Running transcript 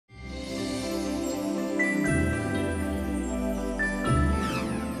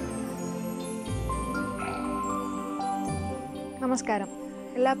നമസ്കാരം.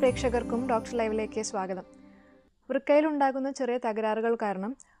 എല്ലാ പ്രേക്ഷകർക്കും ഡോക്ടർ ലൈവിലേക്ക് സ്വാഗതം. വൃക്കയിലുണ്ടാകുന്ന ചെറിയ തകരാറുകൾ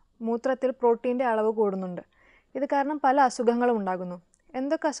കാരണം മൂത്രത്തിൽ പ്രോട്ടീൻ്റെ അളവ് കൂടുന്നുണ്ട്. ഇത് കാരണം പല അസുഖങ്ങളും ഉണ്ടാകുന്നു.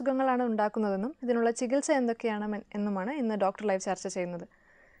 എന്തൊക്കെ അസുഖങ്ങളാണ് ഉണ്ടാക്കുന്നതെന്നും ഇതിനുള്ള ചികിത്സ എന്തൊക്കെയാണ് എന്നുമാണ് ഇന്ന് ഡോക്ടർ ലൈവ് ചർച്ച ചെയ്യുന്നത്.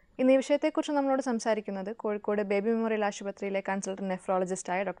 ഇന്ന് ഈ വിഷയത്തെക്കുറിച്ച് നമ്മളോട് സംസാരിക്കുന്നത് കോഴിക്കോട് ബേബി മെമ്മോറിയൽ ആശുപത്രിയിലെ കൺസൾട്ടന്റ്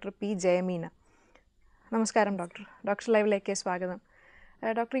നെഫ്രോളജിസ്റ്റായ ഡോക്ടർ പി ജയമീന. നമസ്കാരം ഡോക്ടർ. ഡോക്ടർ ലൈവിലേക്ക് സ്വാഗതം.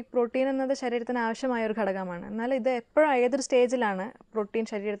 ഡോക്ടർ, ഈ പ്രോട്ടീൻ എന്നത് ശരീരത്തിന് ആവശ്യമായ ഒരു ഘടകമാണ്. എന്നാൽ ഇത് എപ്പോഴും ഏതൊരു സ്റ്റേജിലാണ് പ്രോട്ടീൻ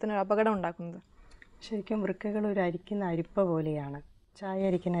ശരീരത്തിന് ഒരു അപകടം ഉണ്ടാക്കുന്നത്? ശരിക്കും വൃക്കകൾ ഒരു അരിക്കുന്ന അരിപ്പ പോലെയാണ്, ചായ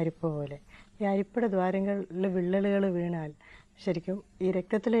അരിക്കുന്ന അരിപ്പ പോലെ. ഈ അരിപ്പയുടെ ദ്വാരങ്ങളിൽ വിള്ളലുകൾ വീണാൽ ശരിക്കും ഈ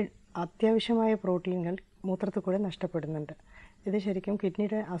രക്തത്തിലെ അത്യാവശ്യമായ പ്രോട്ടീനുകൾ മൂത്രത്തിൽ കൂടെ നഷ്ടപ്പെടുന്നുണ്ട്. ഇത് ശരിക്കും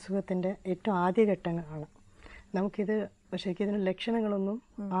കിഡ്നിയുടെ അസുഖത്തിൻ്റെ ഏറ്റവും ആദ്യഘട്ടങ്ങളാണ്. നമുക്കിത് ശരിക്കും ഇതിന് ലക്ഷണങ്ങളൊന്നും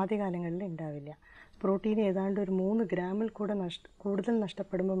ആദ്യകാലങ്ങളിൽ ഉണ്ടാവില്ല. പ്രോട്ടീൻ ഏതാണ്ട് ഒരു 3 ഗ്രാമിൽ കൂടുതൽ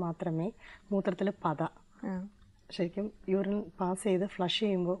നഷ്ടപ്പെടുമ്പോൾ മാത്രമേ മൂത്രത്തിൽ പത, ശരിക്കും യൂറിൻ പാസ് ചെയ്ത് ഫ്ലഷ്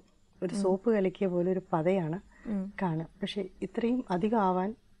ചെയ്യുമ്പോൾ ഒരു സോപ്പ് കലക്കിയ പോലെ ഒരു പതയാണ് കാണുക. പക്ഷേ ഇത്രയും അധികം ആവാൻ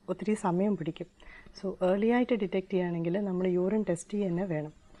ഒത്തിരി സമയം പിടിക്കും. സോ ഏർലി ആയിട്ട് ഡിറ്റക്ട് ചെയ്യുകയാണെങ്കിൽ നമ്മൾ യൂറിൻ ടെസ്റ്റ് ചെയ്യുക തന്നെ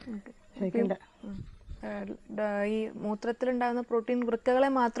വേണം. ശരിക്കും ഈ മൂത്രത്തിലുണ്ടാകുന്ന പ്രോട്ടീൻ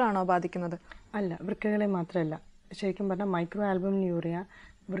വൃക്കകളെ മാത്രമാണോ ബാധിക്കുന്നത്? അല്ല, വൃക്കകളെ മാത്രമല്ല. ശരിക്കും പറഞ്ഞാൽ മൈക്രോ ആൽബുമിനൂറിയ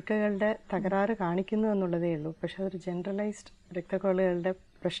വൃക്കകളുടെ തകരാറ് കാണിക്കുന്നു എന്നുള്ളതേ ഉള്ളൂ. പക്ഷെ അതൊരു ജനറലൈസ്ഡ് രക്തക്കൊഴലുകളുടെ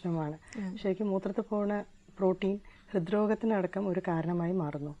പ്രശ്നമാണ്. ശരിക്കും മൂത്രത്തിൽ പോകുന്ന പ്രോട്ടീൻ ഹൃദ്രോഗത്തിനടക്കം ഒരു കാരണമായി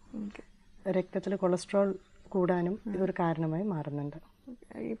മാറുന്നു. രക്തത്തിൽ കൊളസ്ട്രോൾ കൂടാനും ഇതൊരു കാരണമായി മാറുന്നുണ്ട്.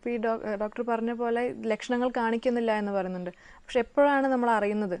 ഇപ്പോൾ ഈ ഡോക്ടർ പറഞ്ഞ പോലെ ലക്ഷണങ്ങൾ കാണിക്കുന്നില്ല എന്ന് പറയുന്നുണ്ട്. പക്ഷെ എപ്പോഴാണ് നമ്മൾ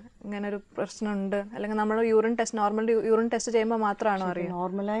അറിയുന്നത് ഇങ്ങനെ ഒരു പ്രശ്നമുണ്ട്? അല്ലെങ്കിൽ നമ്മൾ നോർമൽ യൂറിൻ ടെസ്റ്റ് ചെയ്യുമ്പോൾ മാത്രമാണോ അറിയുക?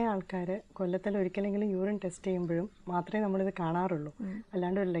 നോർമലായ ആൾക്കാർ കൊല്ലത്തിൽ ഒരിക്കലെങ്കിലും യൂറിൻ ടെസ്റ്റ് ചെയ്യുമ്പോഴും മാത്രമേ നമ്മളിത് കാണാറുള്ളൂ.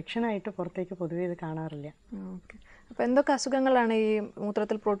 അല്ലാണ്ട് ഒരു ലക്ഷണമായിട്ട് പുറത്തേക്ക് പൊതുവേ ഇത് കാണാറില്ല. ഓക്കെ. അപ്പോൾ എന്തൊക്കെ അസുഖങ്ങളാണ് ഈ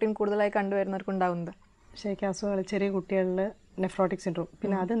മൂത്രത്തിൽ പ്രോട്ടീൻ കൂടുതലായി കണ്ടുവരുന്നവർക്ക് ഉണ്ടാകുന്നത്? ശരിക്കും അസുഖങ്ങൾ ചെറിയ കുട്ടികളിൽ നെഫ്രോട്ടിക് സിൻഡ്രോം,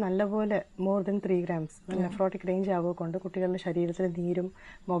 പിന്നെ അത് നല്ലപോലെ more than 3 grams nephrotic range ആവുക കൊണ്ട് കുട്ടികളുടെ ശരീരത്തിൽ നീരും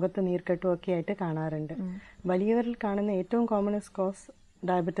മുഖത്ത് നീർക്കെട്ടും ഒക്കെ ആയിട്ട് കാണാറുണ്ട്. വലിയവരിൽ കാണുന്ന ഏറ്റവും കോമണസ്റ്റ് കോസ്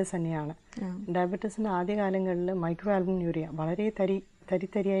ഡയബറ്റിസ് തന്നെയാണ്. ഡയബറ്റീസിൻ്റെ ആദ്യകാലങ്ങളിൽ മൈക്രോ ആൽബുമിനൂറിയ വളരെ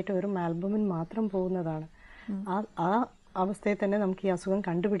തരിയായിട്ട് വെറും ആൽബുമിൻ മാത്രം പോകുന്നതാണ്. ആ അവസ്ഥയിൽ തന്നെ നമുക്ക് ഈ അസുഖം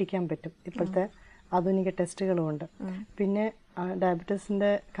കണ്ടുപിടിക്കാൻ പറ്റും ഇപ്പോഴത്തെ ആധുനിക ടെസ്റ്റുകളുമുണ്ട്. പിന്നെ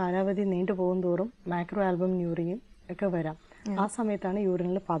ഡയബറ്റീസിൻ്റെ കാലാവധി നീണ്ടു പോകും തോറും മാക്രോ ആൽബുമിനൂറിയയും ഒക്കെ വരാം. ആ സമയത്താണ്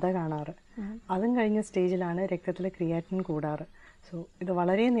യൂറിനിൽ പത കാണാറ്. അതും കഴിഞ്ഞ സ്റ്റേജിലാണ് രക്തത്തിലെ ക്രിയാറ്റിൻ കൂടാറ്. സോ ഇത്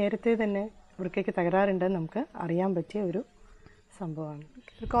വളരെ നേരത്തെ തന്നെ വൃക്കയ്ക്ക് തകരാറുണ്ടെന്ന് നമുക്ക് അറിയാൻ പറ്റിയ ഒരു സംഭവമാണ്.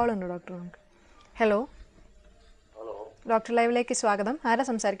 ഒരു കോൾ ഉണ്ട് ഡോക്ടർ. നമുക്ക് ഹലോ ഡോക്ടർ ലൈവിലേക്ക് സ്വാഗതം. ആരാ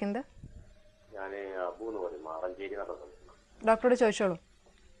സംസാരിക്കുന്നത്? ഡോക്ടറോട് ചോദിച്ചോളൂ.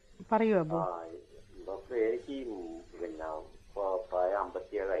 പറയൂ അബു. ഡോക്ടർ, എനിക്ക് പ്രായം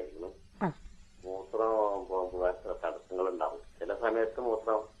 57 മൂത്രം തടസ്സങ്ങളുണ്ടാവും. ചില സമയത്ത്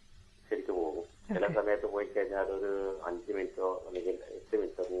മൂത്രം ശരിക്കും പോകും, ചില സമയത്ത് പോയി കഴിഞ്ഞാൽ ഒരു 5 മിനിറ്റോ അല്ലെങ്കിൽ 8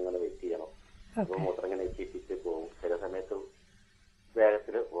 മിനിറ്റോ ഇങ്ങനെ വെയിറ്റ് ചെയ്യണം. അപ്പോൾ മൂത്രം ഇങ്ങനെ ചീറ്റിച്ച് പോകും. ചില സമയത്ത്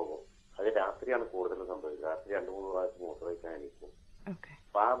വേഗത്തിൽ പോകും. അത് രാത്രിയാണ് കൂടുതലും സംഭവിക്കുന്നത്. രാത്രി 2-3 പ്രാവശ്യം മൂത്രം വയ്ക്കാൻ എനിക്കും.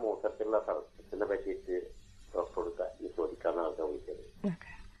 അപ്പൊ ആ മൂത്രത്തിലുള്ള തടസ്സത്തിനെ പറ്റിയിട്ട് ഡോക്ടറോട് ചോദിക്കാന്നാണ് ചോദിച്ചത്.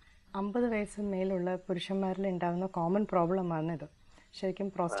 50 വയസ്സിന് മേലുള്ള പുരുഷന്മാരിൽ ഉണ്ടാകുന്ന കോമൺ പ്രോബ്ലമാണിത്. ശരിക്കും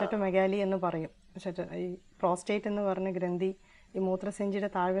പ്രോസ്റ്റേറ്റോമെഗാലി എന്ന് പറയും. ഈ പ്രോസ്റ്റേറ്റ് എന്ന് പറഞ്ഞ ഗ്രന്ഥി ഈ മൂത്രസഞ്ചിയുടെ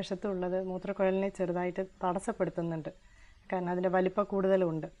താഴ്വശത്തുള്ളത് മൂത്രക്കുഴലിനെ ചെറുതായിട്ട് തടസ്സപ്പെടുത്തുന്നുണ്ട്. കാരണം അതിൻ്റെ വലിപ്പം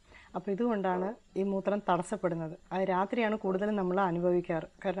കൂടുതലുണ്ട്. അപ്പോൾ ഇതുകൊണ്ടാണ് ഈ മൂത്രം തടസ്സപ്പെടുന്നത്. അത് രാത്രിയാണ് കൂടുതലും നമ്മൾ അനുഭവിക്കാറ്.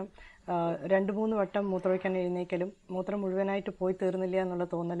 കാരണം 2-3 വട്ടം മൂത്രമൊഴിക്കാൻ എഴുന്നേക്കലും മൂത്രം മുഴുവനായിട്ട് പോയി തീർന്നില്ല എന്നുള്ള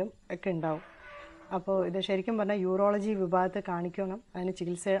തോന്നലും ഒക്കെ ഉണ്ടാവും. അപ്പോൾ ഇത് ശരിക്കും പറഞ്ഞാൽ യൂറോളജി വിഭാഗത്തെ കാണിക്കണം. അതിന്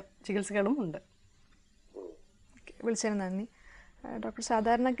ചികിത്സകളും ഉണ്ട്. വിളിച്ചതിന് നന്ദി ഡോക്ടർ.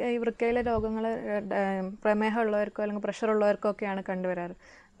 സാധാരണ ഈ വൃക്കയിലെ രോഗങ്ങൾ പ്രമേഹമുള്ളവർക്കോ അല്ലെങ്കിൽ പ്രഷറുള്ളവർക്കോ ഒക്കെയാണ് കണ്ടുവരാറ്.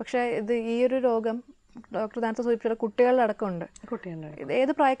 പക്ഷേ ഈ ഒരു രോഗം ഡോക്ടർ നേരത്തെ സൂചിപ്പിച്ച കുട്ടികളിലടക്കം ഉണ്ട്. ഇത്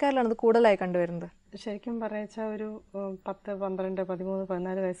ഏത് പ്രായക്കാരിലാണ് ഇത് കൂടുതലായി കണ്ടുവരുന്നത്? ശരിക്കും പറയാച്ചാൽ ഒരു 10, 12, 13,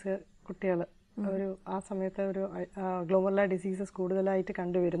 14 വയസ്സ് കുട്ടികൾ ആ സമയത്ത് ഒരു ഗ്ലോമറുലാർ ഡിസീസസ് കൂടുതലായിട്ട്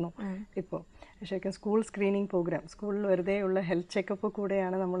കണ്ടുവരുന്നു. ഇപ്പോൾ ശരിക്കും സ്കൂൾ സ്ക്രീനിങ് പ്രോഗ്രാം, സ്കൂളിൽ വെറുതെ ഉള്ള ഹെൽത്ത് ചെക്കപ്പ്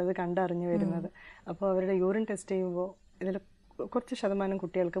കൂടെയാണ് നമ്മളിത് കണ്ടറിഞ്ഞു വരുന്നത്. അപ്പോൾ അവരുടെ യൂറിൻ ടെസ്റ്റ് ചെയ്യുമ്പോൾ ഇതിൽ കുറച്ച് ശതമാനം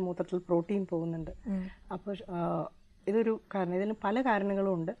കുട്ടികൾക്ക് മൂത്രത്തിൽ പ്രോട്ടീൻ പോകുന്നുണ്ട്. അപ്പോൾ ഇതൊരു കാരണം. ഇതിന് പല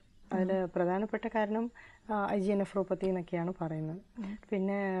കാരണങ്ങളും ഉണ്ട്. അതിൽ പ്രധാനപ്പെട്ട കാരണം IgA നെഫ്രോപ്പത്തി എന്നൊക്കെയാണ് പറയുന്നത്.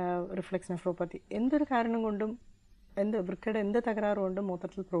 പിന്നെ റിഫ്ലക്സ് നെഫ്രോപ്പത്തി. എന്തൊരു കാരണം കൊണ്ടും വൃക്കയുടെ എന്ത് തകരാറ് കൊണ്ടും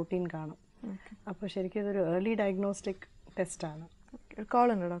മൂത്രത്തിൽ പ്രോട്ടീൻ കാണും. അപ്പോൾ ശരിക്കും ഇതൊരു ഏർലി ഡയഗ്നോസ്റ്റിക് ടെസ്റ്റാണ്. കോൾ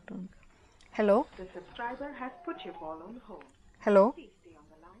ഉണ്ട് doctor. Hello hello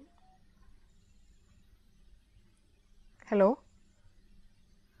hello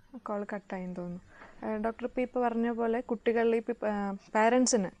call കട്ടായെന്ന് തോന്നുന്നു. ഡോക്ടർ ഇപ്പോൾ പറഞ്ഞ പോലെ കുട്ടികളിൽ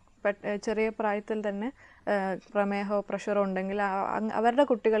പാരൻസിന് ചെറിയ പ്രായത്തിൽ തന്നെ പ്രമേഹമോ പ്രഷറോ ഉണ്ടെങ്കിൽ അവരുടെ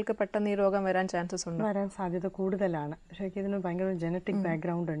കുട്ടികൾക്ക് പെട്ടെന്ന് ഈ രോഗം വരാൻ ചാൻസസ് ഉണ്ട്. വരാൻ സാധ്യത കൂടുതലാണ്. ശരിക്കും ഇതിന് ഭയങ്കര ജനറ്റിക്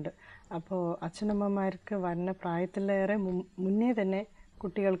ബാക്ക്ഗ്രൗണ്ട് ഉണ്ട്. അപ്പോൾ അച്ഛനമ്മമാർക്ക് വരുന്ന പ്രായത്തിലേറെ മുന്നേ തന്നെ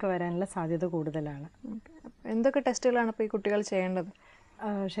കുട്ടികൾക്ക് വരാനുള്ള സാധ്യത കൂടുതലാണ്. എന്തൊക്കെ ടെസ്റ്റുകളാണ് ഇപ്പോൾ ഈ കുട്ടികൾ ചെയ്യേണ്ടത്?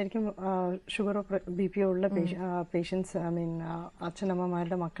 ശരിക്കും ഷുഗറോ ബി പി ഉള്ള പേഷ്യൻസ്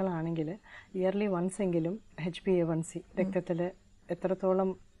അച്ഛനമ്മമാരുടെ മക്കളാണെങ്കിൽ ഇയർലി വൺസ് എങ്കിലും HbA1c രക്തത്തിൽ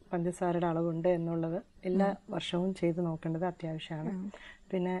എത്രത്തോളം പഞ്ചസാരയുടെ അളവുണ്ട് എന്നുള്ളത് എല്ലാ വർഷവും ചെയ്ത് നോക്കേണ്ടത് അത്യാവശ്യമാണ്.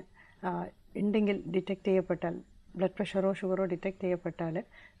 പിന്നെ ഉണ്ടെങ്കിൽ ഡിറ്റക്റ്റ് ചെയ്യപ്പെട്ടാൽ ബ്ലഡ് പ്രഷറോ ഷുഗറോ ഡിറ്റക്റ്റ് ചെയ്യപ്പെട്ടാൽ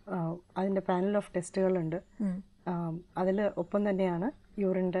അതിൻ്റെ പാനൽ ഓഫ് ടെസ്റ്റുകളുണ്ട്. അതിൽ ഒപ്പം തന്നെയാണ്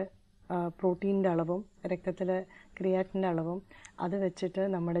യൂറിൻ്റെ പ്രോട്ടീൻ്റെ അളവും രക്തത്തിലെ ക്രിയാറ്റിൻ്റെ അളവും അത് വെച്ചിട്ട്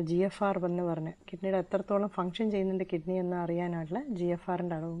നമ്മുടെ GFR എന്ന് പറഞ്ഞ് കിഡ്നിയുടെ എത്രത്തോളം ഫങ്ഷൻ ചെയ്യുന്നുണ്ട് കിഡ്നി എന്ന് അറിയാനായിട്ടുള്ള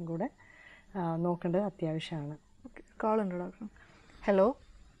GFRൻ്റെ അളവും കൂടെ നോക്കേണ്ടത് അത്യാവശ്യമാണ്. കോൾ ഉണ്ട് ഡോക്ടർ. ഹലോ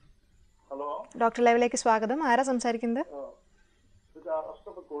ഹലോ, ഡോക്ടർ ലൈവിലേക്ക് സ്വാഗതം. ആരാ സംസാരിക്കുന്നത്?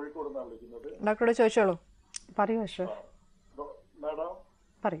 ഡോക്ടറോട് ചോദിച്ചോളൂ. പറയൂ അഷ്റഫ്. മാഡം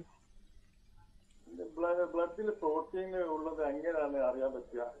പറയൂ. ബ്ലഡിൽ പ്രോട്ടീൻ ഉള്ളത് എങ്ങനെയാണ് അറിയാൻ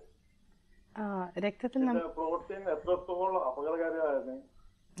പറ്റുക? രക്തത്തിൽ പ്രോട്ടീൻ എത്രത്തോളം അപകടകാരിയാണ്,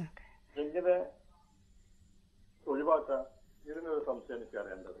 എങ്ങനെ ഒഴിവാക്കാം, ഇതിനൊരു സംശയം എനിക്ക്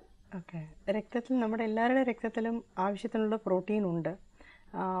അറിയേണ്ടത്. ഓക്കെ, രക്തത്തിൽ നമ്മുടെ എല്ലാവരുടെ രക്തത്തിലും ആവശ്യത്തിനുള്ള പ്രോട്ടീൻ ഉണ്ട്.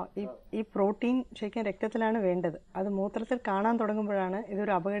 ഈ പ്രോട്ടീൻ ശരിക്കും രക്തത്തിലാണ് വേണ്ടത്. അത് മൂത്രത്തിൽ കാണാൻ തുടങ്ങുമ്പോഴാണ്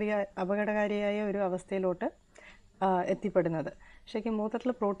ഇതൊരു അപകടകാരിയായ ഒരു അവസ്ഥയിലോട്ട് എത്തിപ്പെടുന്നത്. ശരിക്കും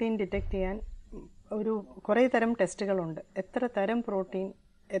മൂത്രത്തിൽ പ്രോട്ടീൻ ഡിറ്റക്റ്റ് ചെയ്യാൻ കുറേ തരം ടെസ്റ്റുകളുണ്ട്. എത്ര തരം പ്രോട്ടീൻ,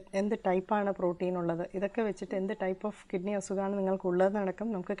 എന്ത് ടൈപ്പാണ് പ്രോട്ടീൻ ഉള്ളത്, ഇതൊക്കെ വെച്ചിട്ട് എന്ത് ടൈപ്പ് ഓഫ് കിഡ്നി അസുഖമാണ് നിങ്ങൾക്കുള്ളതെന്നടക്കം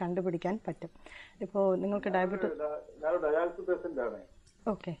നമുക്ക് കണ്ടുപിടിക്കാൻ പറ്റും. ഇപ്പോൾ നിങ്ങൾക്ക് ഡയബറ്റിസ് പേഷ്യൻ്റ് ആണ്.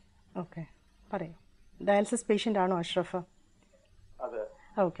 ഓക്കെ ഓക്കെ, പറയൂ. ഡയാലിസിസ് പേഷ്യൻ്റ് ആണോ അഷ്റഫ്? അതെ.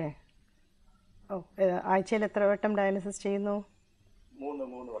 ഓക്കെ. ആഴ്ചയിൽ എത്ര വട്ടം ഡയാലിസിസ് ചെയ്യുന്നു?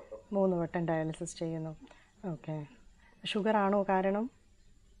 3 വട്ടം ഡയാലിസിസ് ചെയ്യുന്നു. ഓക്കെ. ഷുഗറാണോ കാരണം?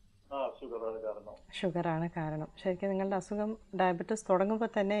 ഷുഗറാണ് കാരണം. ശരിക്കും നിങ്ങളുടെ അസുഖം ഡയബറ്റിസ് തുടങ്ങുമ്പോൾ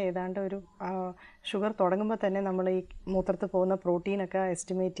തന്നെ ഏതാണ്ട് ഒരു ഷുഗർ തുടങ്ങുമ്പോൾ തന്നെ നമ്മൾ ഈ മൂത്രത്തിൽ പോകുന്ന പ്രോട്ടീനൊക്കെ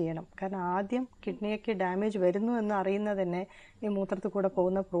എസ്റ്റിമേറ്റ് ചെയ്യണം. കാരണം ആദ്യം കിഡ്നിയൊക്കെ ഡാമേജ് വരുന്നു എന്ന് അറിയുന്നത് തന്നെ ഈ മൂത്രത്തിൽ കൂടെ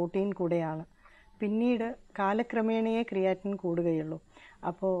പോകുന്ന പ്രോട്ടീൻ കൂടെയാണ്. പിന്നീട് കാലക്രമേണയെ ക്രിയാറ്റിൻ കൂടുകയുള്ളൂ.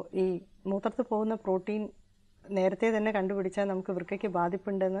 അപ്പോൾ ഈ മൂത്രത്തിൽ പോകുന്ന പ്രോട്ടീൻ നേരത്തെ തന്നെ കണ്ടുപിടിച്ചാൽ നമുക്ക് വൃക്കയ്ക്ക്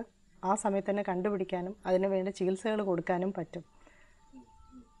ബാധിപ്പുണ്ടെന്ന് ആ സമയത്ത് തന്നെ കണ്ടുപിടിക്കാനും അതിന് വേണ്ട ചികിത്സകൾ കൊടുക്കാനും പറ്റും.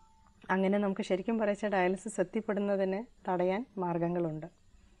 അങ്ങനെ നമുക്ക് ശരിക്കും പറയിച്ച ഡയാലിസിസ് എത്തിപ്പെടുന്നതിന് തടയാൻ മാർഗങ്ങളുണ്ട്.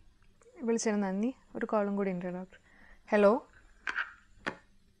 വിളിച്ചതിന് നന്ദി. ഒരു കോളും കൂടി ഉണ്ട് doctor. Hello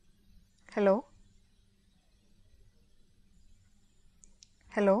hello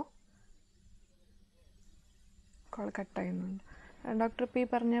hello call കട്ടായിരുന്നുണ്ട്. Doctor ഇപ്പോൾ ഈ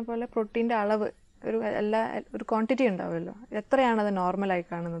പറഞ്ഞ പോലെ പ്രോട്ടീൻ്റെ അളവ് ഒരു ക്വാണ്ടിറ്റി ഉണ്ടാവുമല്ലോ, എത്രയാണത് നോർമലായി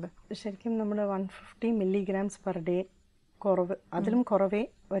കാണുന്നത്? ശരിക്കും നമ്മൾ 150 milligrams per day കുറവ്, അതിലും കുറവേ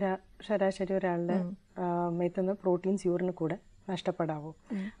ശരാശരി ഒരാളുടെ മേത്തുനിന്ന് പ്രോട്ടീൻസ് യൂറിന് കൂടെ നഷ്ടപ്പെടാവൂ.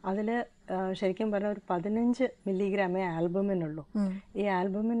 അതിൽ ശരിക്കും പറഞ്ഞാൽ ഒരു 15 milligram ആൽബുമിനുള്ളൂ. ഈ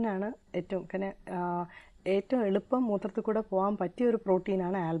ആൽബുമിനാണ് ഏറ്റവും എളുപ്പം മൂത്രത്തിൽ കൂടെ പോകാൻ പറ്റിയ ഒരു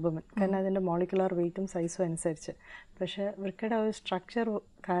പ്രോട്ടീനാണ് ആൽബുമിൻ. കാരണം അതിൻ്റെ മോളിക്കുലർ വെയ്റ്റും സൈസും അനുസരിച്ച്. പക്ഷേ വൃക്കയുടെ ഒരു സ്ട്രക്ചർ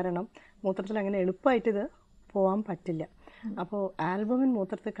കാരണം മൂത്രത്തിൽ അങ്ങനെ എളുപ്പമായിട്ട് ഇത് പോകാൻ പറ്റില്ല. അപ്പോൾ ആൽബുമിൻ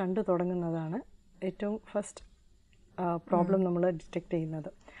മൂത്രത്തിൽ കണ്ടു തുടങ്ങുന്നതാണ് ഏറ്റവും ഫസ്റ്റ് പ്രോബ്ലം നമ്മൾ ഡിറ്റക്റ്റ്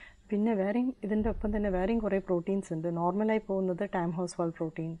ചെയ്യുന്നത്. പിന്നെ ഇതിൻ്റെ ഒപ്പം തന്നെ വേറെയും കുറേ പ്രോട്ടീൻസ് ഉണ്ട്. നോർമലായി പോകുന്നത് ടാംഹോസ്വാൾ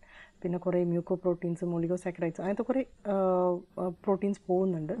പ്രോട്ടീൻ, പിന്നെ കുറേ മ്യൂക്കോ പ്രോട്ടീൻസ്, ഒളിഗോസാക്കറൈഡ്സ്, അങ്ങനത്തെ കുറേ പ്രോട്ടീൻസ്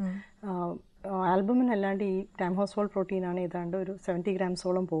പോകുന്നുണ്ട്. ആൽബുമിൻ അല്ലാണ്ട് ഈ ടാംഹോസ്വാൾ പ്രോട്ടീനാണ് ഏതാണ്ട് ഒരു 70 grams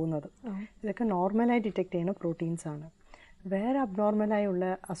പോകുന്നത്. ഇതൊക്കെ നോർമലായി ഡിറ്റക്റ്റ് ചെയ്യുന്ന പ്രോട്ടീൻസാണ്. വേറെ അബ്നോർമലായുള്ള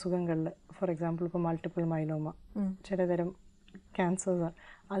അസുഖങ്ങളിൽ, ഫോർ എക്സാമ്പിൾ ഇപ്പോൾ മൾട്ടിപ്പിൾ മൈലോമ, ചിലതരം ക്യാൻസേഴ്സ്,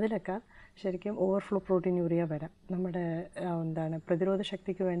 അതിലൊക്കെ ശരിക്കും ഓവർഫ്ലോ പ്രോട്ടീനൂറിയ വരാം. നമ്മുടെ പ്രതിരോധ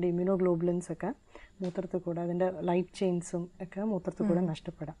ശക്തിക്ക് വേണ്ടി ഇമ്യൂണോഗ്ലോബുലിൻസ് ഒക്കെ മൂത്രത്തിൽ കൂടെ, അതിൻ്റെ ലൈറ്റ് ചെയിൻസും ഒക്കെ മൂത്രത്തിൽ കൂടെ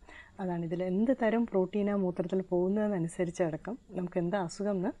നഷ്ടപ്പെടാം. അതാണ് ഇതിൽ എന്ത് തരം പ്രോട്ടീനാണ് മൂത്രത്തിൽ പോകുന്നതെന്നനുസരിച്ച് അടക്കം നമുക്ക് എന്താ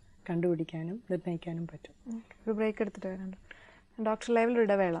അസുഖം എന്ന് കണ്ടുപിടിക്കാനും നിർണ്ണയിക്കാനും പറ്റും. ഒരു ബ്രേക്ക് എടുത്തിട്ട് വരാനുണ്ട്. ഡോക്ടർ ലൈവിൽ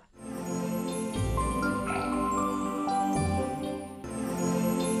ഇടവേള.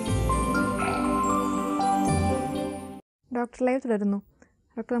 ഡോക്ടർ ലൈവ് തുടരുന്നു.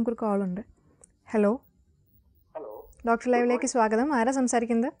 ഡോക്ടർ, നമുക്കൊരു കോളുണ്ട്. ഹലോ ഡോക്ടർ ലൈവിലേക്ക് സ്വാഗതം. ആരാ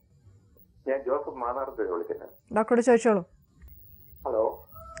സംസാരിക്കുന്നത്? ഞാൻ ജോസഫ് മാനാർത്ത് വിളിക്കുന്നത്. ഡോക്ടറോട് ചോദിച്ചോളൂ.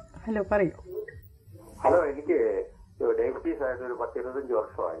 ഹലോ പറയൂ. ഹലോ, എനിക്ക് ഡയബറ്റീസ് ആയിട്ട് ഒരു 10-25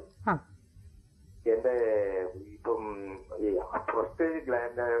 വർഷമായി. എന്റെ ഇപ്പം ഈ പ്രൊസ്റ്റേജ്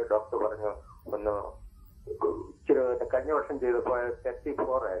ഗ്ലാൻഡ് ഡോക്ടർ പറഞ്ഞു ഒന്ന് ഇച്ചിരി കഴിഞ്ഞ വർഷം ചെയ്തപ്പോൾ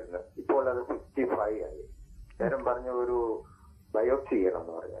 34 ആയിരുന്നു. ഇപ്പോൾ അത് 55 ആയി. നേരം പറഞ്ഞ ഒരു ബയോപ്സി ചെയ്യണം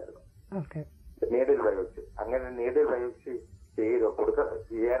എന്ന് പറഞ്ഞായിരുന്നു. Needle biopsy. അങ്ങനെ നീഡിൽ ബയോപ്സി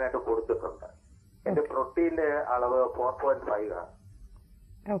ചെയ്യാനായിട്ട് കൊടുത്തിട്ടുണ്ട്. എന്റെ പ്രോട്ടീന്റെ അളവ് 4.5 ആണ്.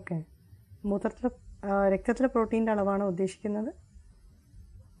 ഓക്കെ. രക്തത്തിലെ പ്രോട്ടീൻ്റെ അളവാണോ ഉദ്ദേശിക്കുന്നത്?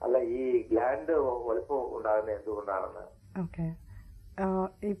 അല്ല, ഈ ഗ്ലാൻഡ് വലുപ്പം ഉണ്ടാകുന്നത് എന്തുകൊണ്ടാണെന്ന്. ഓക്കെ.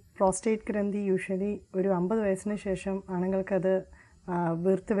 ഈ പ്രോസ്റ്റേറ്റ് ഗ്രന്ഥി യൂഷ്വലി ഒരു 50 വയസ്സിന് ശേഷം ആണുങ്ങൾക്കത്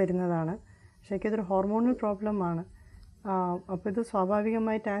വീർത്ത് വരുന്നതാണ്. ശരിക്കും ഇതൊരു ഹോർമോണൽ പ്രോബ്ലമാണ്. അപ്പോൾ ഇത്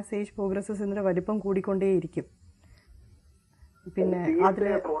സ്വാഭാവികമായിട്ട് ആസ് ഏജ് പ്രോഗ്രസസ് ഇതിൻ്റെ വലിപ്പം കൂടിക്കൊണ്ടേയിരിക്കും. പിന്നെ അതിൽ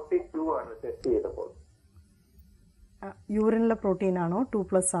യൂറിനിലെ പ്രോട്ടീൻ ആണോ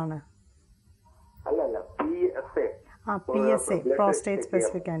 2+ ആണ്? PSA പ്രോസ്റ്റേറ്റ്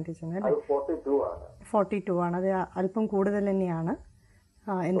സ്പെസിഫിക് ആൻറ്റിജൻ അല്ലേ? 42 ആണ്. അത് അല്പം കൂടുതൽ തന്നെയാണ്.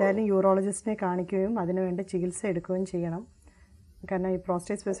 എന്തായാലും യൂറോളജിസ്റ്റിനെ കാണിക്കുകയും അതിനുവേണ്ട ചികിത്സ എടുക്കുകയും ചെയ്യണം. കാരണം ഈ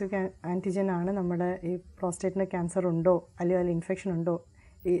പ്രോസ്റ്റേറ്റ് സ്പെസിഫിക് ആൻറ്റിജൻ ആണ് നമ്മുടെ ഈ പ്രോസ്റ്റേറ്റിന് ക്യാൻസർ ഉണ്ടോ അല്ലെങ്കിൽ അതിൽ ഇൻഫെക്ഷൻ ഉണ്ടോ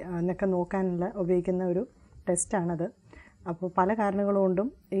എന്നൊക്കെ നോക്കാനുള്ള ഉപയോഗിക്കുന്ന ഒരു ടെസ്റ്റാണത്. അപ്പോൾ പല കാരണങ്ങൾ കൊണ്ടും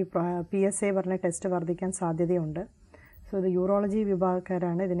ഈ PSA പറഞ്ഞ ടെസ്റ്റ് വർദ്ധിക്കാൻ സാധ്യതയുണ്ട്. സോ ഇത് യൂറോളജി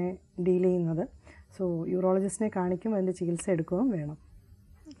വിഭാഗക്കാരാണ് ഇതിനെ ഡീൽ ചെയ്യുന്നത്. സോ യൂറോളജിസ്റ്റിനെ കാണിക്കും, അതിൻ്റെ ചികിത്സ എടുക്കുകയും വേണം.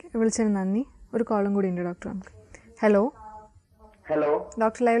 വിളിച്ചതിന് നന്ദി. ഒരു കോളും കൂടി ഉണ്ട് ഡോക്ടർ. ഹലോ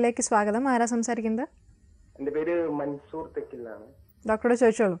ഡോക്ടർ ലൈവിലേക്ക് സ്വാഗതം. ആരാ സംസാരിക്കുന്നത്? എൻ്റെ പേര് മൻസൂർ തെക്കിലാണ്. ഡോക്ടറോട്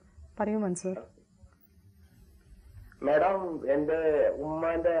ചോദിച്ചോളൂ. പറയൂ മൻസൂർ. മാഡം, എൻ്റെ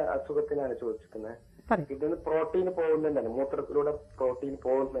ഉമ്മാന്റെ അസുഖത്തിനാണ് ചോദിച്ചിരിക്കുന്നത്. ഇതിന് പ്രോട്ടീൻ പോകുന്നുണ്ട്, മൂത്രത്തിലൂടെ പ്രോട്ടീൻ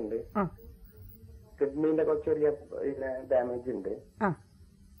പോകുന്നുണ്ട്. കിഡ്നീന്റെ ചെറിയ ഡാമേജ് ഉണ്ട്.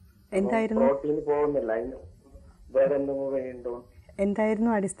 എന്തായിരുന്നു പ്രോട്ടീൻ പോകുന്നില്ല, അതിന് വേറെ എന്തെങ്കിലും വഴിയുണ്ടോ?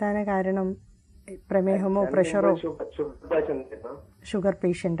 എന്തായിരുന്നു അടിസ്ഥാന കാരണം? പ്രമേഹമോ പ്രഷറോ? ഷുഗർ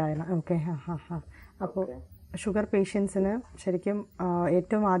പേഷ്യൻ്റ് ആയിരുന്നു. ഓക്കെ. അപ്പോൾ ഷുഗർ പേഷ്യൻസിന് ശരിക്കും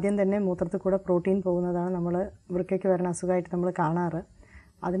ഏറ്റവും ആദ്യം തന്നെ മൂത്രത്തിൽ കൂടെ പ്രോട്ടീൻ പോകുന്നതാണ് നമ്മൾ വൃക്കയ്ക്ക് വരുന്ന അസുഖമായിട്ട് നമ്മൾ കാണാറ്.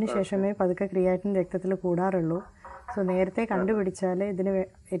 അതിനുശേഷമേ പതുക്കെ ക്രിയാറ്റിൻ രക്തത്തിൽ കൂടാറുള്ളൂ. സോ നേരത്തെ കണ്ടുപിടിച്ചാൽ ഇതിന്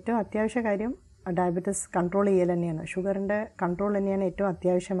ഏറ്റവും അത്യാവശ്യ കാര്യം ഡയബറ്റിസ് കൺട്രോൾ ചെയ്യൽ തന്നെയാണ്. ഷുഗറിൻ്റെ കൺട്രോൾ തന്നെയാണ് ഏറ്റവും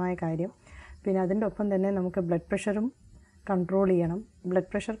അത്യാവശ്യമായ കാര്യം. പിന്നെ അതിൻ്റെ ഒപ്പം തന്നെ നമുക്ക് ബ്ലഡ് പ്രഷറും കൺട്രോൾ ചെയ്യണം. ബ്ലഡ്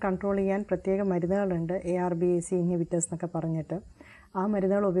പ്രഷർ കൺട്രോൾ ചെയ്യാൻ പ്രത്യേക മരുന്നുകളുണ്ട്, ARBAC ഇൻഹിബിറ്റേഴ്സ് എന്നൊക്കെ പറഞ്ഞിട്ട്. ആ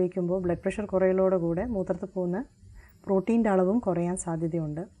മരുന്നുകൾ ഉപയോഗിക്കുമ്പോൾ ബ്ലഡ് പ്രഷർ കുറയലോടുകൂടെ മൂത്രത്തിൽ പോകുന്ന പ്രോട്ടീൻ്റെ അളവും കുറയാൻ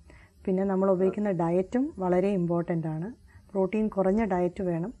സാധ്യതയുണ്ട്. പിന്നെ നമ്മൾ ഉപയോഗിക്കുന്ന ഡയറ്റും വളരെ ഇമ്പോർട്ടൻ്റ് ആണ്. പ്രോട്ടീൻ കുറഞ്ഞ ഡയറ്റ്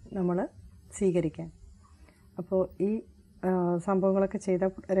വേണം നമ്മൾ സ്വീകരിക്കാൻ. അപ്പോൾ ഈ സംഭവങ്ങളൊക്കെ ചെയ്ത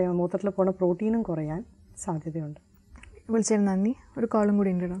മൂത്രത്തിൽ പോകുന്ന പ്രോട്ടീനും കുറയാൻ സാധ്യതയുണ്ട്. വിളിച്ചതിന് നന്ദി. ഒരു കോളും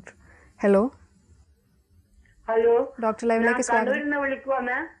കൂടി ഉണ്ട് ഡോക്ടർ. ഹലോ ഡോക്ടർ ലൈവിലേക്ക്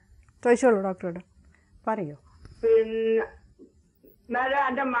സ്വാഗതം. ചോദിച്ചോളൂ ഡോക്ടറോട്. പറയൂ. പിന്നെ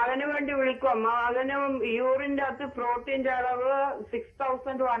എന്റെ മകന് വേണ്ടി വിളിക്കുക. മകനും യൂറിന്റെ അകത്ത് പ്രോട്ടീന്റെ അളവ്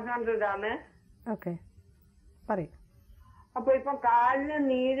 6100 ആണ്. ഓക്കെ, പറയൂ. അപ്പൊ ഇപ്പൊ കാലിന്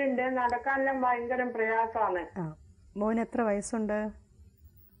നീരുണ്ട്, നടക്കാനെല്ലാം ഭയങ്കര പ്രയാസമാണ്. മോന് എത്ര വയസ്സുണ്ട്?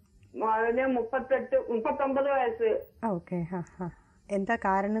 മകന് 39 വയസ്സ്. ഓക്കെ. എന്താ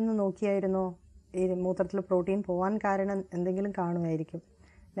കാരണം എന്ന് നോക്കിയായിരുന്നോ? ഈ മൂത്രത്തിൽ പ്രോട്ടീൻ പോവാൻ കാരണം എന്തെങ്കിലും കാണുമായിരിക്കും.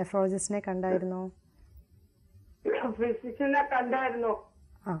 നെഫ്രോളജിസ്റ്റിനെ കണ്ടായിരുന്നോ? ഫിസിഷ്യനെ കണ്ടായിരുന്നു.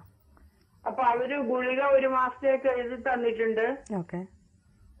 അപ്പൊ അവര് ഗുളിക 1 മാസത്തേക്ക് എഴുതി തന്നിട്ടുണ്ട്. ഓക്കെ.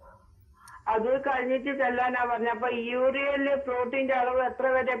 അത് കഴിഞ്ഞിട്ട് ചെല്ലാനാ പറഞ്ഞ. അപ്പൊ യൂറിയയില് പ്രോട്ടീന്റെ അളവ് എത്ര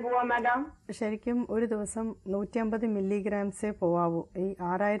വരെ പോവാ മാഡം? ശരിക്കും ഒരു ദിവസം 150 മില്ലിഗ്രാംസേ പോവാവൂ. ഈ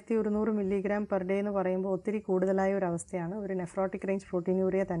 6100 മില്ലിഗ്രാം പെർ ഡേ എന്ന് പറയുമ്പോൾ ഒത്തിരി കൂടുതലായ ഒരു അവസ്ഥയാണ്. ഒരു നെഫ്രോട്ടിക് റേഞ്ച്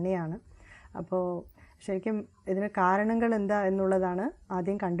പ്രോട്ടീനൂറിയ തന്നെയാണ്. അപ്പോൾ ശരിക്കും ഇതിന് കാരണങ്ങൾ എന്താ എന്നുള്ളതാണ്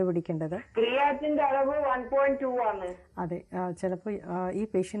ആദ്യം കണ്ടുപിടിക്കേണ്ടത്. ക്രിയാറ്റിന്റെ അളവ് 1.2 ആണ്. അതെ, ചിലപ്പോൾ ഈ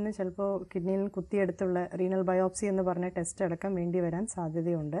പേഷ്യന്റിന് ചിലപ്പോൾ കിഡ്നിയിൽ കുത്തിയെടുത്തുള്ള റീനൽ ബയോപ്സി എന്ന് പറഞ്ഞ ടെസ്റ്റ് അടക്കം വേണ്ടി വരാൻ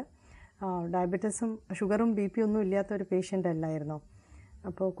സാധ്യതയുണ്ട്. ഡയബറ്റീസും ഷുഗറും BP ഒന്നും ഇല്ലാത്ത ഒരു പേഷ്യൻ്റ് അല്ലായിരുന്നോ?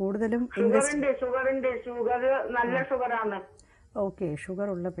 അപ്പോൾ കൂടുതലും നല്ല ഷുഗറാണ്. ഓക്കെ, ഷുഗർ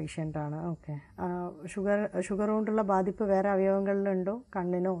ഉള്ള പേഷ്യൻ്റാണ്. ഓക്കെ. ഷുഗർ കൊണ്ടുള്ള ബാധിപ്പ് വേറെ അവയവങ്ങളിലുണ്ടോ?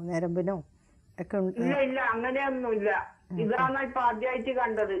 കണ്ണിനോ ഞരമ്പിനോ ഒക്കെ? ഇല്ല, അങ്ങനെയൊന്നുമില്ല. ഇതാണ് ഇപ്പൊ ആദ്യമായിട്ട്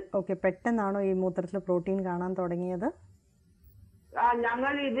കണ്ടത്. ഓക്കെ. പെട്ടെന്നാണോ ഈ മൂത്രത്തിൽ പ്രോട്ടീൻ കാണാൻ തുടങ്ങിയത്?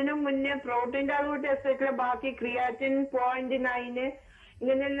 ഞങ്ങൾ ഇതിനു മുന്നേ പ്രോട്ടീൻ്റെ അളവ് ടെസ്റ്റ് ചെയ്തില്ല. ബാക്കി ക്രിയാറ്റിൻ 0.9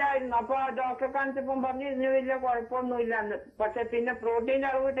 ഇങ്ങനെയല്ലായിരുന്നു. അപ്പൊ ഡോക്ടറെ കാണിച്ചപ്പം പറഞ്ഞു ഇതിന് വലിയ കുഴപ്പമൊന്നുമില്ലാന്ന്. പക്ഷെ പിന്നെ പ്രോട്ടീൻ്റെ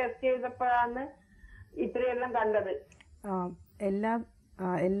അളവ് ടെസ്റ്റ് ചെയ്തപ്പോഴാണ് ഇത്രയെല്ലാം കണ്ടത്.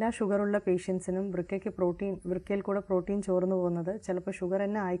 എല്ലാ ഷുഗറുള്ള പേഷ്യൻസിനും വൃക്കയിൽ കൂടെ പ്രോട്ടീൻ ചോർന്നു പോകുന്നത് ചിലപ്പോൾ ഷുഗർ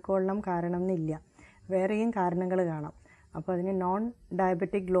തന്നെ ആയിക്കൊള്ളണം കാരണം എന്നില്ല, വേറെയും കാരണങ്ങൾ കാണാം. അപ്പോൾ അതിന് നോൺ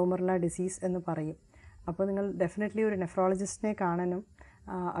ഡയബറ്റിക് ഗ്ലോമറുലാർ ഡിസീസ് എന്ന് പറയും. അപ്പോൾ നിങ്ങൾ ഡെഫിനറ്റ്ലി ഒരു നെഫ്രോളജിസ്റ്റിനെ കാണണം.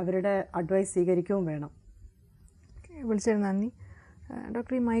 അവരുടെ അഡ്വൈസ് സ്വീകരിക്കുകയും വേണം. വിളിച്ചതിന് നന്ദി.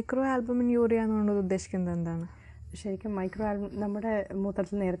 ഡോക്ടർ, ഈ മൈക്രോ ആൽബുമിൻ യൂറിയ എന്നുകൊണ്ട് ഉദ്ദേശിക്കുന്നത് എന്താണ്? ശരിക്കും മൈക്രോ നമ്മുടെ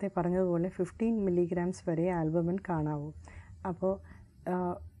മൂത്രത്തിൽ നേരത്തെ പറഞ്ഞതുപോലെ 15 മില്ലിഗ്രാംസ് വരെ ആൽബുമിൻ കാണാവൂ. അപ്പോൾ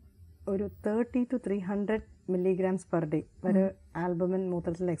ഒരു 30 to 300 മില്ലിഗ്രാംസ് പെർ ഡേ വരെ ആൽബുമിൻ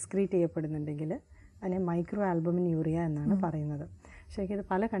മൂത്രത്തിൽ എക്സ്ക്രീറ്റ് ചെയ്യപ്പെടുന്നുണ്ടെങ്കിൽ അതിനെ മൈക്രോ ആൽബുമിൻ യൂറിയ എന്നാണ് പറയുന്നത്. ശരിക്കും ഇത്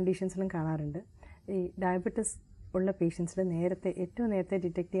പല കണ്ടീഷൻസിലും കാണാറുണ്ട്. ഈ ഡയബറ്റിസ് ഉള്ള പേഷ്യൻസിൽ ഏറ്റവും നേരത്തെ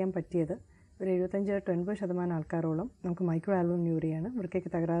ഡിറ്റക്ട് ചെയ്യാൻ പറ്റിയത് ഒരു 75 to 80% ആൾക്കാരോളം നമുക്ക് മൈക്രോ ആൽബുമിൻ യൂറിയാണ് വൃക്കയ്ക്ക്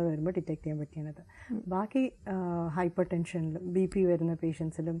തകരാറ് വരുമ്പോൾ ഡിറ്റക്ട് ചെയ്യാൻ പറ്റിയത്. ബാക്കി ഹൈപ്പർ ടെൻഷനിലും BP വരുന്ന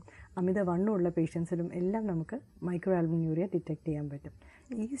പേഷ്യൻസിലും അമിത വണ്ണമുള്ള പേഷ്യൻസിലും എല്ലാം നമുക്ക് മൈക്രോ ആൽബുമിൻ യൂറിയ ഡിറ്റക്ട് ചെയ്യാൻ പറ്റും.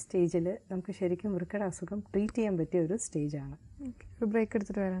 ഈ സ്റ്റേജിൽ നമുക്ക് ശരിക്കും വൃക്കയുടെ അസുഖം ട്രീറ്റ് ചെയ്യാൻ പറ്റിയ ഒരു സ്റ്റേജാണ്. ഒരു ബ്രേക്ക്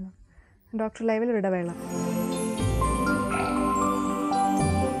എടുത്തിട്ട് വരണം. ഡോക്ടർ ലൈവിൽ ഒരു ഇടവേള.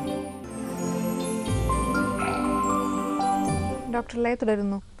 ഡോക്ടർ ലൈവ്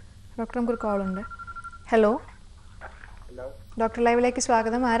തുടരുന്നു. ഡോക്ടർ, നമുക്കൊരു കോളുണ്ട്. ഹലോ, ഡോക്ടർ ലൈവിലേക്ക്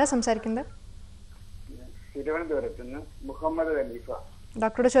സ്വാഗതം. ആരാ സംസാരിക്കുന്നത്? തിരുവനന്തപുരത്ത് നിന്ന് മുഹമ്മദ് ഹനീഫ.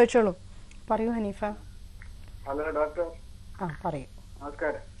 ഡോക്ടറോട് ചോദിച്ചോളൂ. പറയൂ ഹനീഫ. Hello doctor. പറയൂ.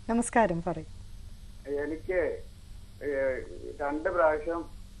 നമസ്കാരം. നമസ്കാരം, പറയൂ. എനിക്ക് 2 പ്രാവശ്യം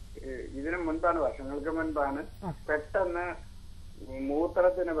ഇതിനു മുൻപാണ്, വർഷങ്ങൾക്ക് മുൻപാണ്, പെട്ടെന്ന്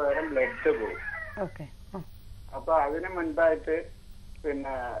മൂത്രത്തിന് പകരം ബ്ലഡ് പോകും. ഓക്കെ. അപ്പൊ അതിന് മുൻപായിട്ട്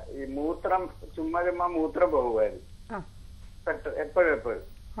പിന്നെ ഈ മൂത്രം ചുമ്മാ മൂത്രം പോകുമായിരുന്നു എപ്പോഴും.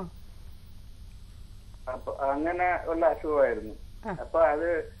 അപ്പൊ അങ്ങനെ ഉള്ള അസുഖമായിരുന്നു. അപ്പൊ അത്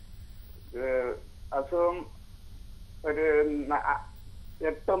അസുഖം ഒരു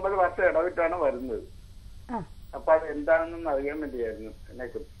 8-9 വർഷം ഇടവിട്ടാണ് വരുന്നത്. അപ്പൊ അത് എന്താണെന്ന് അറിയാൻ വേണ്ടിയായിരുന്നു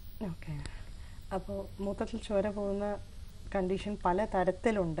എന്നെക്കുറിച്ച്. ഓക്കെ. അപ്പോൾ മൂത്രത്തിൽ ചോര പോകുന്ന കണ്ടീഷൻ പല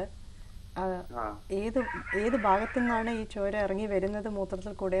തരത്തിലുണ്ട്. ഏത് ഭാഗത്തു നിന്നാണ് ഈ ചോര ഇറങ്ങി വരുന്നത്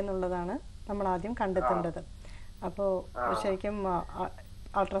മൂത്രത്തിൽ കൂടെ എന്നുള്ളതാണ് നമ്മൾ ആദ്യം കണ്ടെത്തേണ്ടത്. അപ്പോൾ ശരിക്കും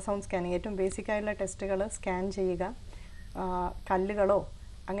അൾട്രാസൗണ്ട് സ്കാനിങ്, ഏറ്റവും ബേസിക് ആയിട്ടുള്ള ടെസ്റ്റുകൾ സ്കാൻ ചെയ്യുക. കല്ലുകളോ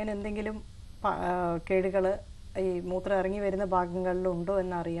അങ്ങനെ എന്തെങ്കിലും കേടുകൾ ഈ മൂത്രം ഇറങ്ങി വരുന്ന ഭാഗങ്ങളിലുണ്ടോ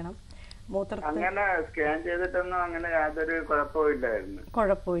എന്നറിയണം. അങ്ങനെ സ്കാൻ ചെയ്തിട്ടൊന്നും അങ്ങനെ യാതൊരു കുഴപ്പമില്ലായിരുന്നു.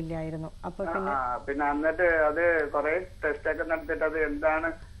 അപ്പൊ പിന്നെ എന്നിട്ട് അത് കുറെ ടെസ്റ്റ് ഒക്കെ നടത്തിയിട്ട് അത് എന്താണ്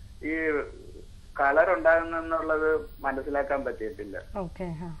ഈ കളർ ഉണ്ടാകുന്നുള്ളത് മനസ്സിലാക്കാൻ പറ്റിയിട്ടില്ല. ഓക്കെ.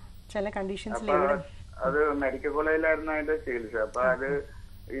 ചില കണ്ടീഷൻസിൽ അത് മെഡിക്കൽ കോളേജിലായിരുന്നു അതിന്റെ ചികിത്സ. അപ്പൊ അത്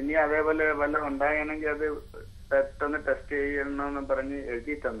ഇനി അതേപോലെ വല്ലതും ഉണ്ടാകണമെങ്കിൽ അത് പെട്ടെന്ന് ടെസ്റ്റ് ചെയ്യണമെന്ന് പറഞ്ഞ്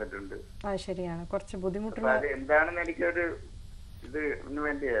എഴുതി തന്നിട്ടുണ്ട്. ശരിയാണ്, കുറച്ച് ബുദ്ധിമുട്ടുള്ള. അത് എന്താണെന്ന് എനിക്കൊരു ഇതിന്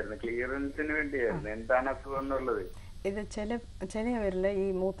വേണ്ടിയായിരുന്നു, ക്ലിയറൻസിന് വേണ്ടിയായിരുന്നു, എന്താണ് അസുഖം എന്നുള്ളത്. ഇത് ചിലവരിൽ ഈ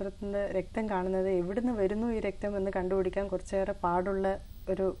മൂത്രത്തിന്റെ രക്തം കാണുന്നത് എവിടുന്ന് വരുന്നു ഈ രക്തം എന്ന് കണ്ടുപിടിക്കാൻ കുറച്ചേറെ പാടുള്ള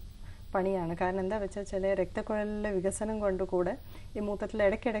ഒരു പണിയാണ്. കാരണം എന്താ വെച്ചാൽ ചില രക്തക്കുഴലിലെ വികസനം കൊണ്ടുകൂടെ ഈ മൂത്രത്തിൽ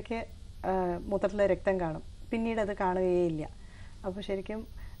ഇടയ്ക്കിടയ്ക്ക് മൂത്രത്തിലെ രക്തം കാണും, പിന്നീട് അത് കാണുകയില്ല. അപ്പോൾ ശരിക്കും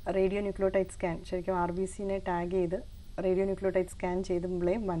റേഡിയോ ന്യൂക്ലിയോടൈഡ് സ്കാൻ, ശരിക്കും RBCനെ ടാഗ് ചെയ്ത് റേഡിയോ ന്യൂക്ലിയോടൈഡ് സ്കാൻ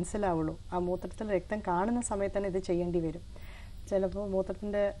ചെയ്തുമ്പോഴേ മനസ്സിലാവുള്ളൂ. ആ മൂത്രത്തിൽ രക്തം കാണുന്ന സമയത്ത് തന്നെ ഇത് ചെയ്യേണ്ടി വരും. ചിലപ്പോൾ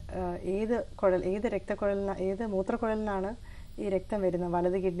മൂത്രത്തിൻ്റെ ഏത് മൂത്രക്കുഴലിനാണ് ഈ രക്തം വരുന്നത്,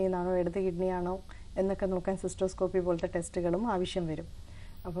 വലത് കിഡ്നിയിൽ നിന്നാണോ ഇടത് കിഡ്നിയാണോ എന്നൊക്കെ നോക്കാൻ സിസ്റ്റോസ്കോപ്പി പോലത്തെ ടെസ്റ്റുകളും ആവശ്യം വരും.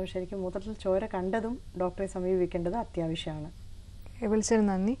 അപ്പോൾ ശരിക്കും മൂത്രത്തിൽ ചോര കണ്ടതും ഡോക്ടറെ സമീപിക്കേണ്ടത് അത്യാവശ്യമാണ്. വിളിച്ചതിന്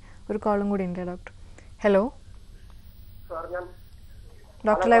നന്ദി. ഒരു കോളും കൂടി ഉണ്ട് ഡോക്ടർ. ഹലോ,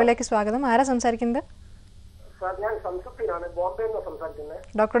 ഡോക്ടർ ലൈവിലേക്ക് സ്വാഗതം. ആരാ സംസാരിക്കുന്നത്? ഞാൻ സംസത്തിനാണ്, ബോംബെ നിന്ന് സംസാരിക്കുന്നത്.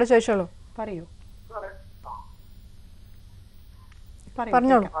 ഡോക്ടറോട് ചോദിച്ചോളൂ. പറയൂ.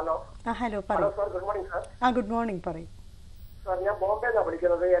 പറഞ്ഞോളൂ. ഹലോ. ഹലോ, പറയൂ. Good morning sir. Good morning, പറയൂ. സാർ, ഞാൻ ബോംബെ നിന്നാണ്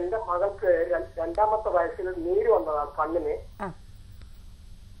വിളിക്കുന്നത്. എന്റെ മകൾക്ക് 2ാമത്തെ വയസ്സിൽ നീര് വന്നതാണ് കണ്ണിന്.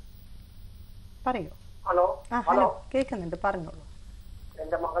 പറയൂ. ഹലോ. ഹലോ, കേൾക്കുന്നുണ്ട്, പറഞ്ഞോളൂ.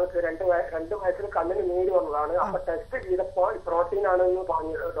 എന്റെ മകൾക്ക് 2 വയസ്സിൽ കണ്ണിന് നീര് വന്നതാണ്. അപ്പൊ ടെസ്റ്റ് ചെയ്തപ്പോൾ പ്രോട്ടീൻ ആണെന്ന്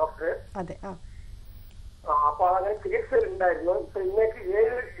പറഞ്ഞു ഡോക്ടർ. അതെ. അപ്പൊ അങ്ങനെ ചികിത്സയിലുണ്ടായിരുന്നു. ഇപ്പൊ ഇന്നേക്ക്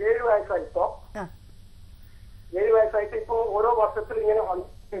 7 വയസ്സായിപ്പോ 7 വയസ്സായിട്ട് ഇപ്പൊ ഓരോ വർഷത്തിൽ ഇങ്ങനെ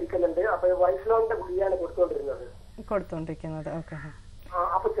വന്നിരിക്കുന്നുണ്ട്. അപ്പൊ വയസ്സിലോന്റെ ഗുളിയാണ് കൊടുത്തോണ്ടിരിക്കുന്നത്. ഓക്കെ.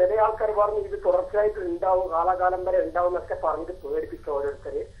 അപ്പൊ ചില ആൾക്കാർ പറഞ്ഞു ഇത് തുടർച്ചയായിട്ട് ഉണ്ടാവും, കാലാകാലം വരെ ഉണ്ടാവും എന്നൊക്കെ പറഞ്ഞിട്ട് പേടിപ്പിച്ച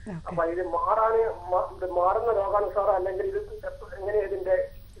ഓരോരുത്തര്. അപ്പൊ ഇത് മാറുന്ന രോഗാണ് സാർ, അല്ലെങ്കിൽ ഇത് എങ്ങനെയാ ഇതിന്റെ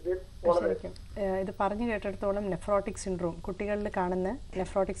ശരിക്കും ഇത് പറഞ്ഞു കേട്ടിടത്തോളം നെഫ്രോട്ടിക് സിൻഡ്രോം, കുട്ടികളിൽ കാണുന്ന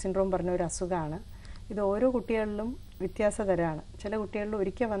നെഫ്രോട്ടിക് സിൻഡ്രോം പറഞ്ഞ ഒരു അസുഖമാണ്. ഇത് ഓരോ കുട്ടികളിലും വ്യത്യാസതരമാണ്. ചില കുട്ടികളിൽ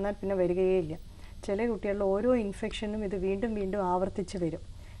ഒരിക്കൽ വന്നാൽ പിന്നെ വരികയില്ല. ചില കുട്ടികളിൽ ഓരോ ഇൻഫെക്ഷനും ഇത് വീണ്ടും വീണ്ടും ആവർത്തിച്ച് വരും.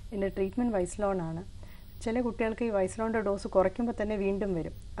 ഇതിൻ്റെ ട്രീറ്റ്മെൻറ്റ് വൈസ്ലോണാണ്. ചില കുട്ടികൾക്ക് ഈ വൈസ്ലോണിൻ്റെ ഡോസ് കുറയ്ക്കുമ്പോൾ തന്നെ വീണ്ടും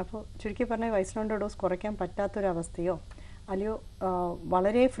വരും. അപ്പോൾ ചുരുക്കി പറഞ്ഞാൽ വൈസ്ലോണിൻ്റെ ഡോസ് കുറയ്ക്കാൻ പറ്റാത്തൊരവസ്ഥയോ അല്ലയോ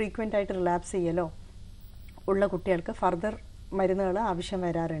വളരെ ഫ്രീക്വൻ്റ് ആയിട്ട് റിലാപ്സ് ചെയ്യലോ ഉള്ള കുട്ടികൾക്ക് ഫർദർ മരുന്നുകൾ ആവശ്യം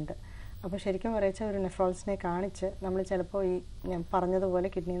വരാറുണ്ട്. അപ്പോൾ ശരിക്കും പറയുക ഒരു നെഫ്രോളജിസ്റ്റിനെ കാണിച്ച് നമ്മൾ ചിലപ്പോൾ ഈ ഞാൻ പറഞ്ഞതുപോലെ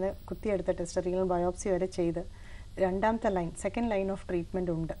കിഡ്നിയിൽ നിന്ന് കുത്തിയെടുത്ത ടെസ്റ്റ് റീനൽ ബയോപ്സി വരെ ചെയ്ത് രണ്ടാമത്തെ സെക്കൻഡ് ലൈൻ ഓഫ്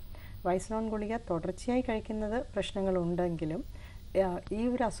ട്രീറ്റ്മെൻറ്റ് ഉണ്ട്. വൈസ്ലോൺ ഗുളിക തുടർച്ചയായി കഴിക്കുന്നത് പ്രശ്നങ്ങളുണ്ടെങ്കിലും ഈ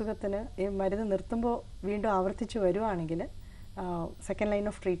ഒരു അസുഖത്തിന് ഈ മരുന്ന് നിർത്തുമ്പോൾ വീണ്ടും ആവർത്തിച്ച് വരുവാണെങ്കിൽ second line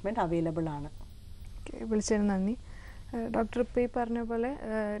of treatment available ആണ്. വിളിച്ചതിന് നന്ദി. ഡോക്ടർ ഇപ്പോൾ ഈ പറഞ്ഞ പോലെ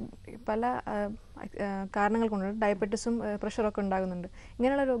പല കാരണങ്ങൾ കൊണ്ട് ഡയബറ്റീസും പ്രഷറൊക്കെ ഉണ്ടാകുന്നുണ്ട്.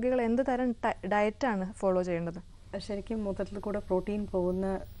 ഇങ്ങനെയുള്ള രോഗികൾ എന്ത് തരം ഡയറ്റാണ് ഫോളോ ചെയ്യേണ്ടത്? ശരിക്കും മൂത്രത്തിൽ കൂടെ പ്രോട്ടീൻ പോകുന്ന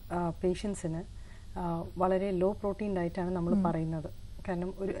പേഷ്യൻസിന് വളരെ ലോ പ്രോട്ടീൻ ഡയറ്റാണ് നമ്മൾ പറയുന്നത്. കാരണം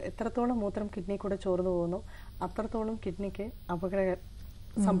എത്രത്തോളം മൂത്രം കിഡ്നി കൂടെ ചോർന്നു പോകുന്നു അത്രത്തോളം കിഡ്നിക്ക് അപകടം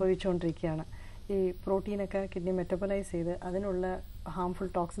സംഭവിച്ചുകൊണ്ടിരിക്കുകയാണ്. ഈ പ്രോട്ടീനൊക്കെ കിഡ്നി മെറ്റബോലൈസ് ചെയ്ത് അതിനുള്ള ഹാംഫുൾ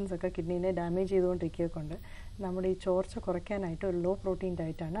ടോക്സിൻസ് ഒക്കെ കിഡ്നീനെ ഡാമേജ് ചെയ്തുകൊണ്ടിരിക്കുക കൊണ്ട് നമ്മുടെ ഈ ചോർച്ച കുറയ്ക്കാനായിട്ട് ഒരു ലോ പ്രോട്ടീൻ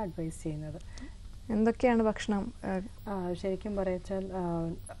ഡയറ്റാണ് അഡ്വൈസ് ചെയ്യുന്നത്. എന്തൊക്കെയാണ് ഭക്ഷണം? ശരിക്കും പറയുവെച്ചാൽ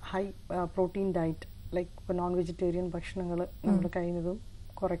ഹൈ പ്രോട്ടീൻ ഡയറ്റ് ലൈക്ക് ഇപ്പോൾ നോൺ വെജിറ്റേറിയൻ ഭക്ഷണങ്ങൾ നമ്മൾ കഴിയുന്നതും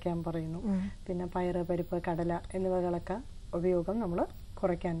കുറയ്ക്കാൻ പറയുന്നു. പിന്നെ പയറ്, പരിപ്പ്, കടല എന്നിവകളൊക്കെ ഉപയോഗം നമ്മൾ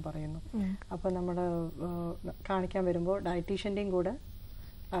കുറയ്ക്കാൻ പറയുന്നു. അപ്പോൾ നമ്മൾ കാണിക്കാൻ വരുമ്പോൾ ഡയറ്റീഷ്യൻ്റെയും കൂടെ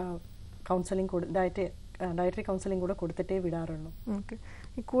കൗൺസിലിംഗ് ഡയറ്ററി കൗൺസിലിംഗ് കൂടെ കൊടുത്തിട്ടേ വിടാറുള്ളൂ. ഓക്കെ.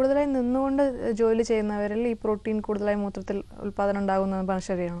 ഈ കൂടുതലായി നിന്നുകൊണ്ട് ജോലി ചെയ്യുന്നവരിൽ ഈ പ്രോട്ടീൻ കൂടുതലായി മൂത്രത്തിൽ ഉൽപ്പാദനം ഉണ്ടാകുന്നത്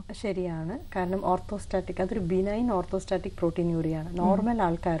ശരിയാണോ? ശരിയാണ്. കാരണം ഓർത്തോസ്റ്റാറ്റിക് അതൊരു ബിനൈൻ ഓർത്തോസ്റ്റാറ്റിക് പ്രോട്ടീനൂറിയാണ്. നോർമൽ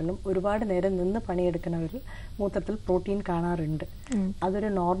ആൾക്കാരിലും ഒരുപാട് നേരം നിന്ന് പണിയെടുക്കുന്നവരിൽ മൂത്രത്തിൽ പ്രോട്ടീൻ കാണാറുണ്ട്.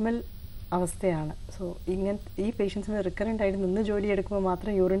 അതൊരു നോർമൽ അവസ്ഥയാണ്. സോ ഈ പേഷ്യൻസിന് റിക്കറൻ്റ് ആയിട്ട് നിന്ന് ജോലി എടുക്കുമ്പോൾ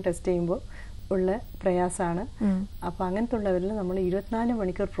മാത്രം യൂറിൻ ടെസ്റ്റ് ചെയ്യുമ്പോൾ ഉള്ള പ്രയാസമാണ്. അപ്പോൾ അങ്ങനത്തെ ഉള്ളവരിൽ നമ്മൾ 24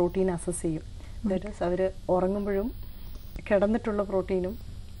 മണിക്കൂർ പ്രോട്ടീൻ അസസ് ചെയ്യും. ദാറ്റ് മീൻസ് അവർ ഉറങ്ങുമ്പോഴും കിടന്നിട്ടുള്ള പ്രോട്ടീനും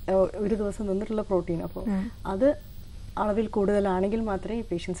ഒരു ദിവസം നിന്നിട്ടുള്ള പ്രോട്ടീനും. അപ്പോൾ അത് അളവിൽ കൂടുതലാണെങ്കിൽ മാത്രമേ ഈ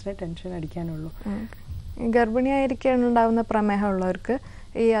പേഷ്യൻസിനെ ടെൻഷൻ അടിക്കാനുള്ളൂ. ഗർഭിണിയായിരിക്കാനുണ്ടാവുന്ന പ്രമേഹമുള്ളവർക്ക്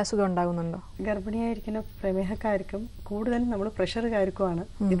ഈ അസുഖം ഉണ്ടാകുന്നുണ്ടോ? ഗർഭിണിയായിരിക്കുന്ന പ്രമേഹക്കാർക്കും കൂടുതലും നമ്മൾ പ്രഷറുകാർക്കുമാണ്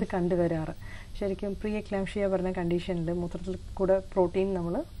ഇത് കണ്ടുവരാറ്. ശരിക്കും പ്രീ എക്ലാംഷിയ പറഞ്ഞ കണ്ടീഷനിൽ മൂത്രത്തിൽ കൂടെ പ്രോട്ടീൻ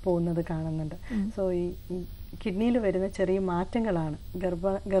നമ്മൾ പോകുന്നത് കാണുന്നുണ്ട്. സോ ഈ കിഡ്നിയിൽ വരുന്ന ചെറിയ മാറ്റങ്ങളാണ്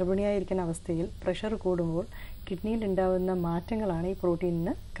ഗർഭിണിയായിരിക്കുന്ന അവസ്ഥയിൽ പ്രഷർ കൂടുമ്പോൾ കിഡ്നിയിൽ ഉണ്ടാകുന്ന മാറ്റങ്ങളാണ് ഈ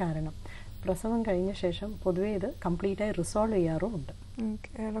പ്രോട്ടീനിന് കാരണം. പ്രസവം കഴിഞ്ഞ ശേഷം പൊതുവേ ഇത് കംപ്ലീറ്റായി റിസോൾവ് ചെയ്യാറുമുണ്ട്.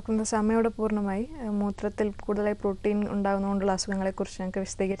 ഡോക്ടറിൻ്റെ സമയോടെ പൂർണ്ണമായി മൂത്രത്തിൽ കൂടുതലായി പ്രോട്ടീൻ ഉണ്ടാകുന്നതുകൊണ്ടുള്ള അസുഖങ്ങളെക്കുറിച്ച് ഞങ്ങൾക്ക്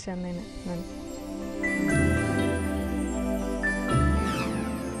വിശദീകരിച്ച് തന്നതിന് നന്ദി.